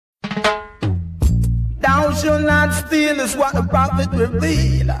shall not steal is what the prophet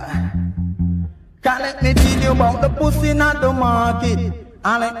revealed. Can't let me tell you about the pussy in the market.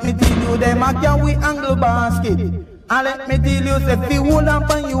 And let me tell you them a carry angle basket. And let me tell you say fi hold up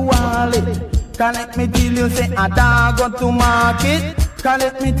on your wallet. Can't let me tell you say a dog go to market. Can't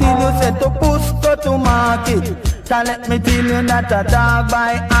let me tell you say to puss go to market. Can't let me tell you that a dog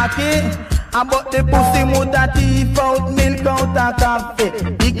buy hockey. About the pussy mood a teeth out, milk out a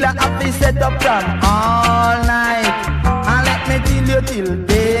coffee. Big like happy set up from all night. And let me tell you till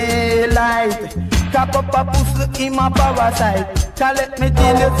daylight. Cap up a pussy in my parasite. Can't let me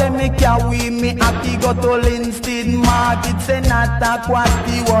tell you say me carry me happy go to Linstead market. Say not a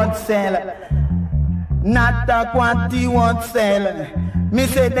quantity won't sell. Not a quantity won't sell. Me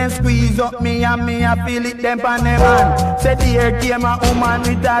say them squeeze up me and me a feel it them pan them man. Say here came a woman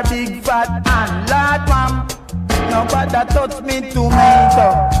with a big fat hand. Lord ma'am, nobody touch me to make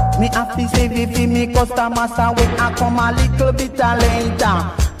up. Me have to save it for me customers and wait and come a little bit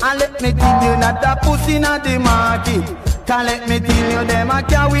later. And let me tell you that the pussy in the market. Can't let me tell you them a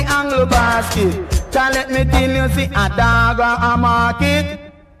carry angle basket. Can't let me tell you see a dog or a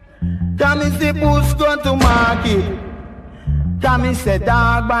market. Can me see puss go to market. Can me say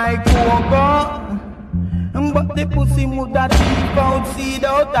dog buy cocoa. But the pussy mood that deep out seed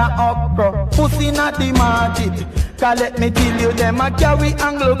out a okra. Pussy not the market. Can let me tell you them a carry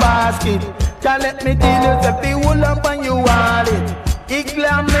angle basket. Can let me tell you the fi hold up on your wallet.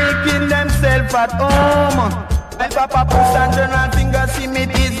 Igla making themselves at home. My papa puss and Donald finger see me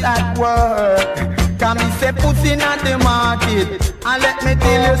is at work. Can me say pussy not the market. And let me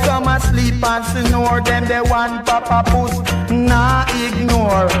tell you some asleep and snore. Them the one papa puss nah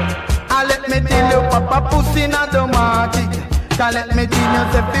ignore. And let me tell you papa pussy not the market. Can let me tell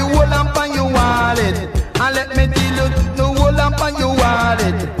you say fi hold up on your wallet. And let me tell you no hold up on your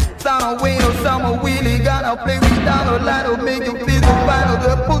wallet. Some wheel, some wheelie, gotta play with that a lot to make you feel the final.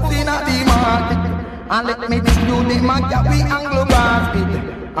 The pussy not the market. And let me tell you the man carry angle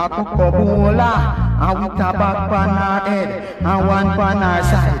basket. A Coca-Cola, and with a bag on her head, and one on her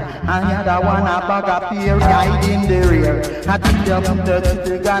side, and the other one a bag of beer right in the rear. I think you put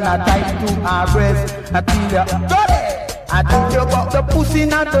the gun tight to her breast. I think you got it. I think you about the pussy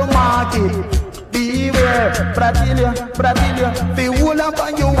not the market. Beware, Brasilia, fi hold up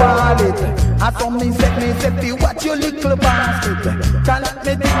on your wallet. And some me say, fi watch your little basket. Can't let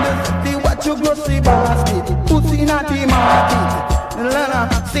me tell you, fi watch your glossy basket. Pussy not the market.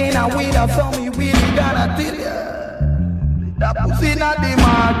 Lana, say now we don't so me really gotta tell ya. That pussy not the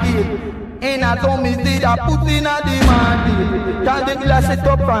market. And I told me say that pussy not the market. Can't the glass set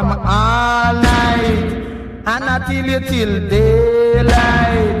up from all night. And I tell you till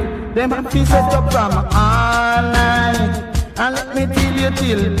daylight. Them have to set up from all night. And let me tell you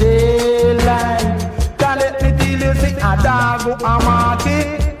till daylight. Can't let me tell you say a dog go a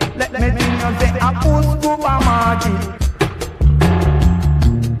market. Let me tell you say a puss go a market.